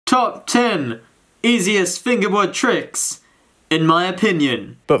Top 10 easiest fingerboard tricks, in my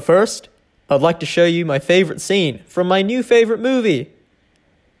opinion. But first, I'd like to show you my favorite scene from my new favorite movie,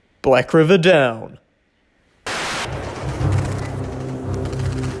 Black River Down.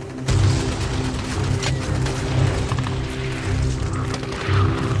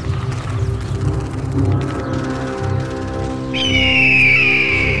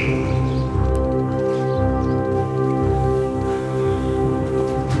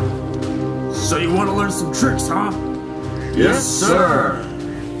 So you want to learn some tricks, huh? Yes, sir.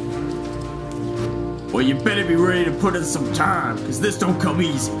 Well, you better be ready to put in some time, because this don't come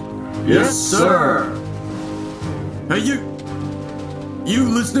easy. Yes, sir. Hey, you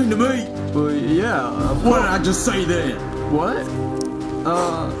listening to me? Yeah. What did I just say then? What?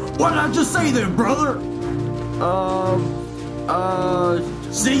 What did I just say then, brother?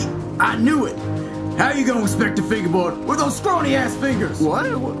 See, I knew it. How you gonna inspect a fingerboard with those scrawny ass fingers?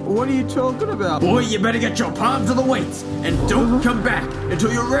 What? What are you talking about? Boy, you better get your palms to the weights and don't come back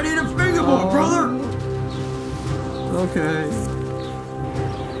until you're ready to fingerboard, brother. Okay.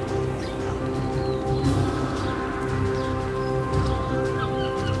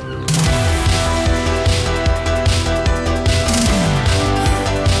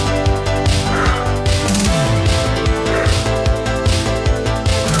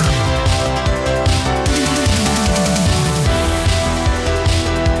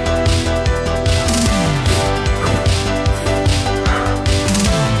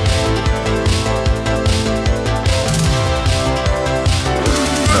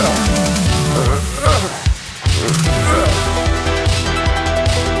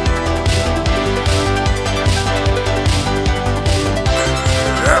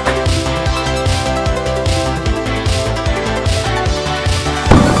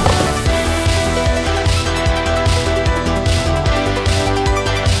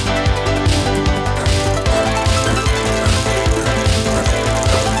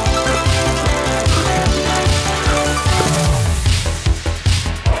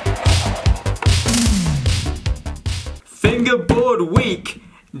 Fingerboard week,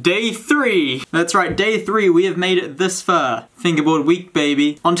 day 3. That's right, day 3, we have made it this far. Fingerboard week,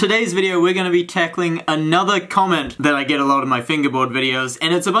 baby. On today's video, we're gonna be tackling another comment that I get a lot of my fingerboard videos,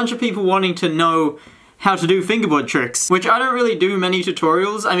 and it's a bunch of people wanting to know how to do fingerboard tricks, which I don't really do many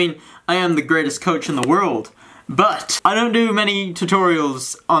tutorials. I mean, I am the greatest coach in the world, but I don't do many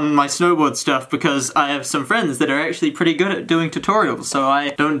tutorials on my snowboard stuff because I have some friends that are actually pretty good at doing tutorials, so I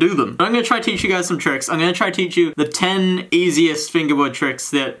don't do them. But I'm gonna try to teach you guys some tricks. I'm gonna try to teach you the 10 easiest fingerboard tricks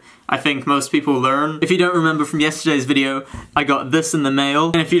that I think most people learn. If you don't remember from yesterday's video, I got this in the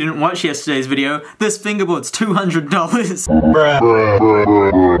mail. And if you didn't watch yesterday's video, this fingerboard's $200.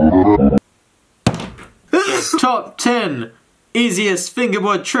 Top 10 easiest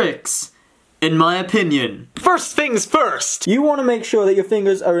fingerboard tricks, in my opinion. First things first! You want to make sure that your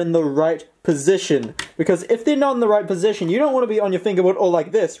fingers are in the right position. Because if they're not in the right position, you don't want to be on your fingerboard all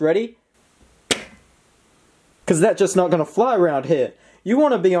like this. Ready? Because that's just not going to fly around here. You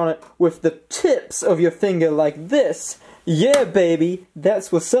want to be on it with the tips of your finger like this. Yeah, baby,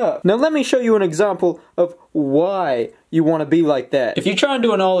 that's what's up. Now let me show you an example of why you want to be like that. If you try and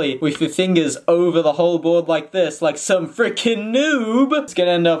do an ollie with your fingers over the whole board like this, like some freaking noob, it's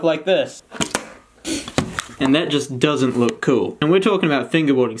gonna end up like this. And that just doesn't look cool. And we're talking about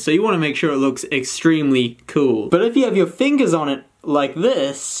fingerboarding, so you want to make sure it looks extremely cool. But if you have your fingers on it like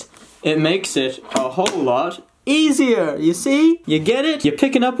this, it makes it a whole lot easier, you see? You get it? You're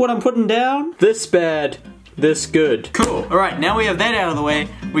picking up what I'm putting down? This bad, this good. Cool. Alright, now we have that out of the way,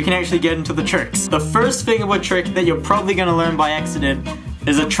 we can actually get into the tricks. The first fingerboard trick that you're probably gonna learn by accident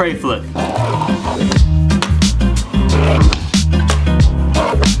is a tray flip.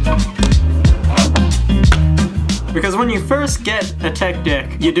 Because when you first get a tech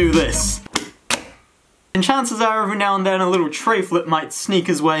deck, you do this. And chances are every now and then a little tray flip might sneak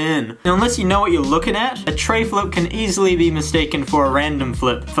his way in. Now unless you know what you're looking at, a tray flip can easily be mistaken for a random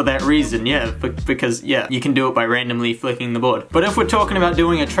flip for that reason, yeah, because yeah, you can do it by randomly flicking the board. But if we're talking about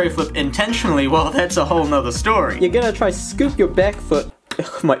doing a tray flip intentionally, well that's a whole nother story. You're gonna try scoop your back foot,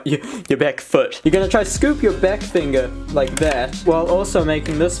 your back foot. You're gonna try scoop your back finger like that, while also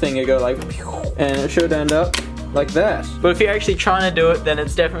making this finger go like, and it should end up like that. But if you're actually trying to do it, then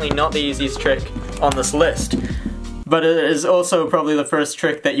it's definitely not the easiest trick on this list. But it is also probably the first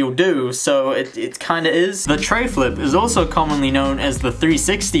trick that you'll do, so it kinda is. The tray flip is also commonly known as the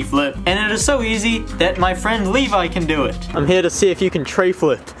 360 flip, and it is so easy that my friend Levi can do it. I'm here to see if you can tray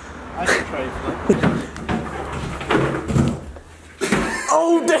flip. I can tray flip.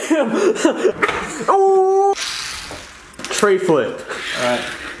 Oh damn! Oh! Tray flip. Alright.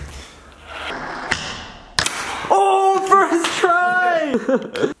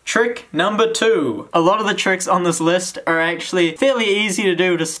 Trick number 2. A lot of the tricks on this list are actually fairly easy to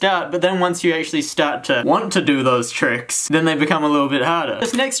do to start, but then once you actually start to want to do those tricks, then they become a little bit harder.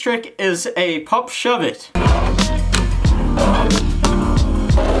 This next trick is a pop shove it.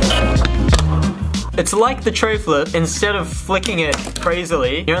 It's like the tray flip. Instead of flicking it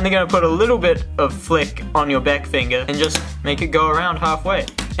crazily, you're only going to put a little bit of flick on your back finger and just make it go around halfway.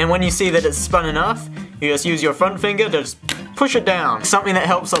 And when you see that it's spun enough, you just use your front finger to just push it down. Something that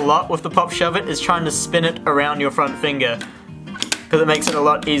helps a lot with the pop shove it is trying to spin it around your front finger, because it makes it a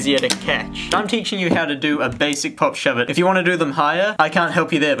lot easier to catch. I'm teaching you how to do a basic pop shove it. If you want to do them higher, I can't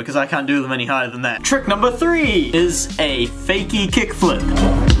help you there because I can't do them any higher than that. Trick number 3 is a fakey kickflip.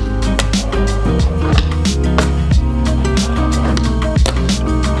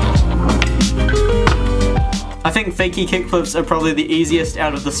 I think fakey kickflips are probably the easiest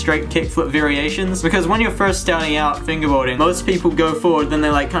out of the straight kickflip variations, because when you're first starting out fingerboarding, most people go forward, then they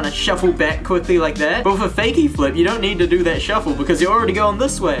like kind of shuffle back quickly like that. But with a fakey flip, you don't need to do that shuffle because you're already going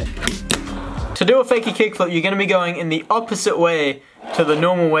this way. To do a fakey kickflip, you're going to be going in the opposite way to the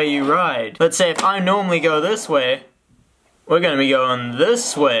normal way you ride. Let's say if I normally go this way, we're going to be going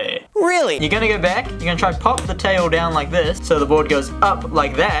this way. Really? You're going to go back, you're going to try pop the tail down like this, so the board goes up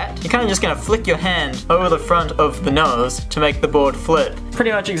like that. You're kind of just going to flick your hand over the front of the nose to make the board flip.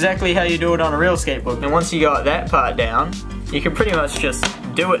 Pretty much exactly how you do it on a real skateboard. And once you got that part down, you can pretty much just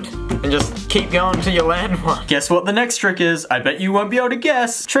do it and just keep going till you land one. Guess what the next trick is? I bet you won't be able to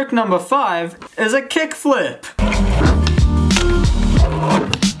guess. Trick number 5 is a kickflip.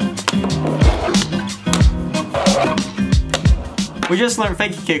 We just learned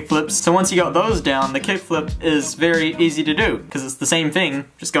fakey kickflips, so once you got those down, the kickflip is very easy to do, because it's the same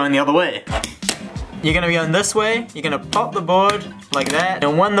thing, just going the other way. You're going to be going this way, you're going to pop the board like that,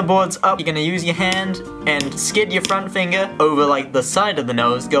 and when the board's up, you're going to use your hand and skid your front finger over like the side of the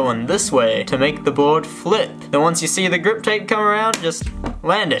nose going this way to make the board flip. Then once you see the grip tape come around, just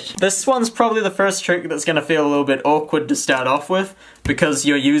land it. This one's probably the first trick that's going to feel a little bit awkward to start off with, because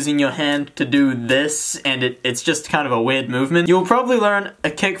you're using your hand to do this, and it's just kind of a weird movement. You'll probably learn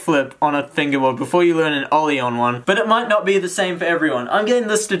a kickflip on a fingerboard before you learn an ollie on one, but it might not be the same for everyone. I'm getting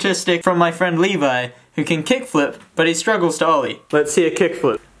this statistic from my friend Levi, who can kickflip, but he struggles to ollie. Let's see a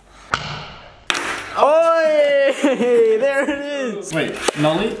kickflip. Oh, there it is! Wait,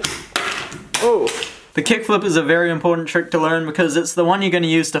 nollie? Oh. The kickflip is a very important trick to learn because it's the one you're going to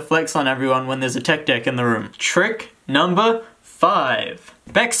use to flex on everyone when there's a tech deck in the room. Trick number 5.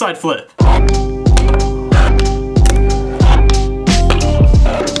 Backside flip.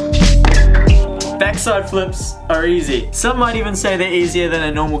 Backside flips are easy. Some might even say they're easier than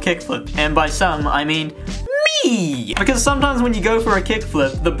a normal kickflip. And by some, I mean me! Because sometimes when you go for a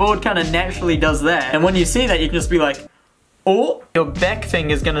kickflip, the board kind of naturally does that. And when you see that, you can just be like, oh, your back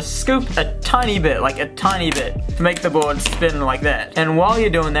finger's gonna scoop a tiny bit, like a tiny bit, to make the board spin like that. And while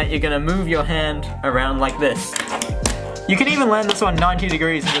you're doing that, you're gonna move your hand around like this. You can even land this one 90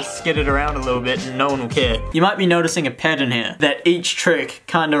 degrees and just skid it around a little bit and no one will care. You might be noticing a pattern here, that each trick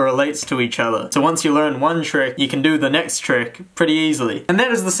kinda relates to each other. So once you learn one trick, you can do the next trick pretty easily. And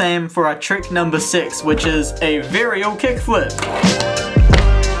that is the same for our trick number 6, which is a varial kickflip.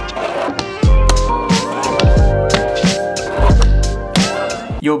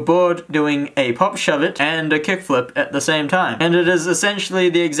 Your board doing a pop shove it and a kickflip at the same time. And it is essentially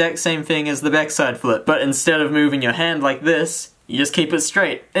the exact same thing as the backside flip, but instead of moving your hand like this, you just keep it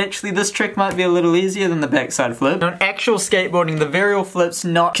straight. Actually, this trick might be a little easier than the backside flip. On actual skateboarding, the varial flip's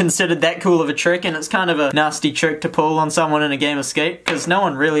not considered that cool of a trick, and it's kind of a nasty trick to pull on someone in a game of skate, because no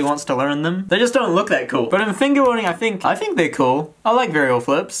one really wants to learn them. They just don't look that cool. But in fingerboarding, I think they're cool. I like varial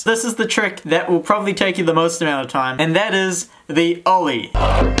flips. This is the trick that will probably take you the most amount of time, and that is the ollie.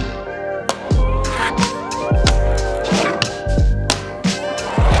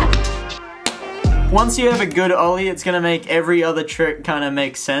 Once you have a good ollie, it's gonna make every other trick kinda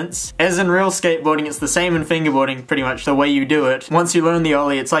make sense. As in real skateboarding, it's the same in fingerboarding, pretty much the way you do it. Once you learn the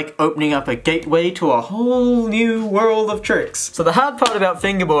ollie, it's like opening up a gateway to a whole new world of tricks. So the hard part about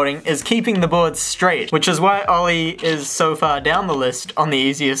fingerboarding is keeping the board straight, which is why ollie is so far down the list on the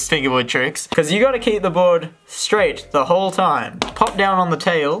easiest fingerboard tricks, because you gotta keep the board straight the whole time. Pop down on the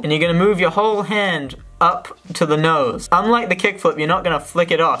tail, and you're gonna move your whole hand up to the nose. Unlike the kickflip, you're not gonna flick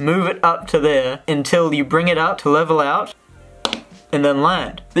it off. Move it up to there until you bring it up to level out and then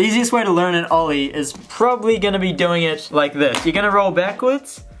land. The easiest way to learn an ollie is probably gonna be doing it like this. You're gonna roll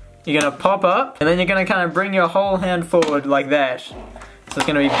backwards, you're gonna pop up, and then you're gonna kind of bring your whole hand forward like that. So it's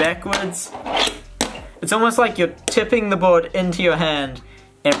gonna be backwards. It's almost like you're tipping the board into your hand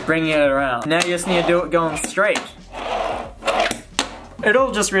and bringing it around. Now you just need to do it going straight. It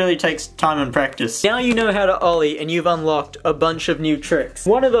all just really takes time and practice. Now you know how to ollie and you've unlocked a bunch of new tricks.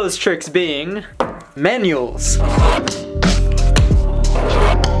 One of those tricks being manuals.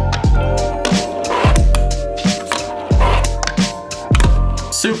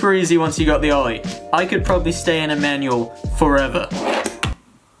 Super easy once you got the ollie. I could probably stay in a manual forever.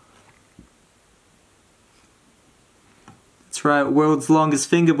 That's right, world's longest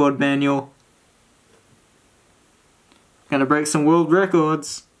fingerboard manual. Gonna break some world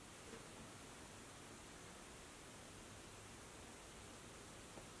records.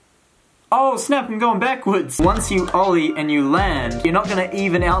 Oh snap, I'm going backwards. Once you ollie and you land, you're not gonna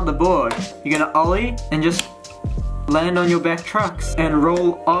even out the board. You're gonna ollie and just land on your back trucks and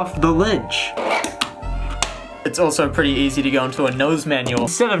roll off the ledge. It's also pretty easy to go into a nose manual.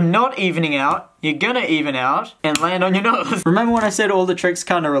 Instead of not evening out, you're gonna even out and land on your nose. Remember when I said all the tricks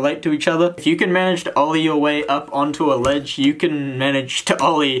kind of relate to each other? If you can manage to ollie your way up onto a ledge, you can manage to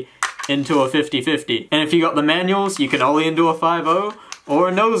ollie into a 50-50. And if you got the manuals, you can ollie into a 5-0 or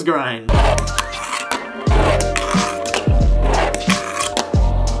a nose grind.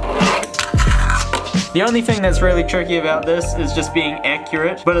 The only thing that's really tricky about this is just being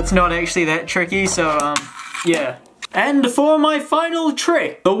accurate, but it's not actually that tricky, so yeah. And for my final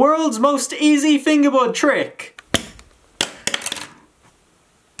trick, the world's most easy fingerboard trick.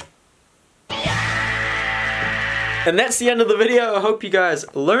 And that's the end of the video. I hope you guys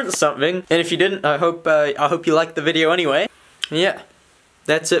learned something, and if you didn't, I hope you liked the video anyway. Yeah.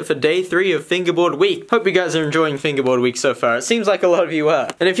 That's it for day 3 of Fingerboard Week. Hope you guys are enjoying Fingerboard Week so far. It seems like a lot of you are.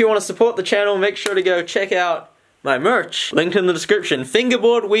 And if you want to support the channel, make sure to go check out my merch. Linked in the description.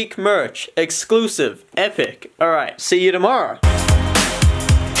 Fingerboard Week merch. Exclusive. Epic. Alright, see you tomorrow.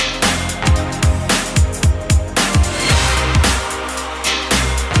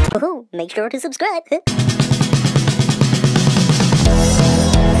 Woohoo! Make sure to subscribe.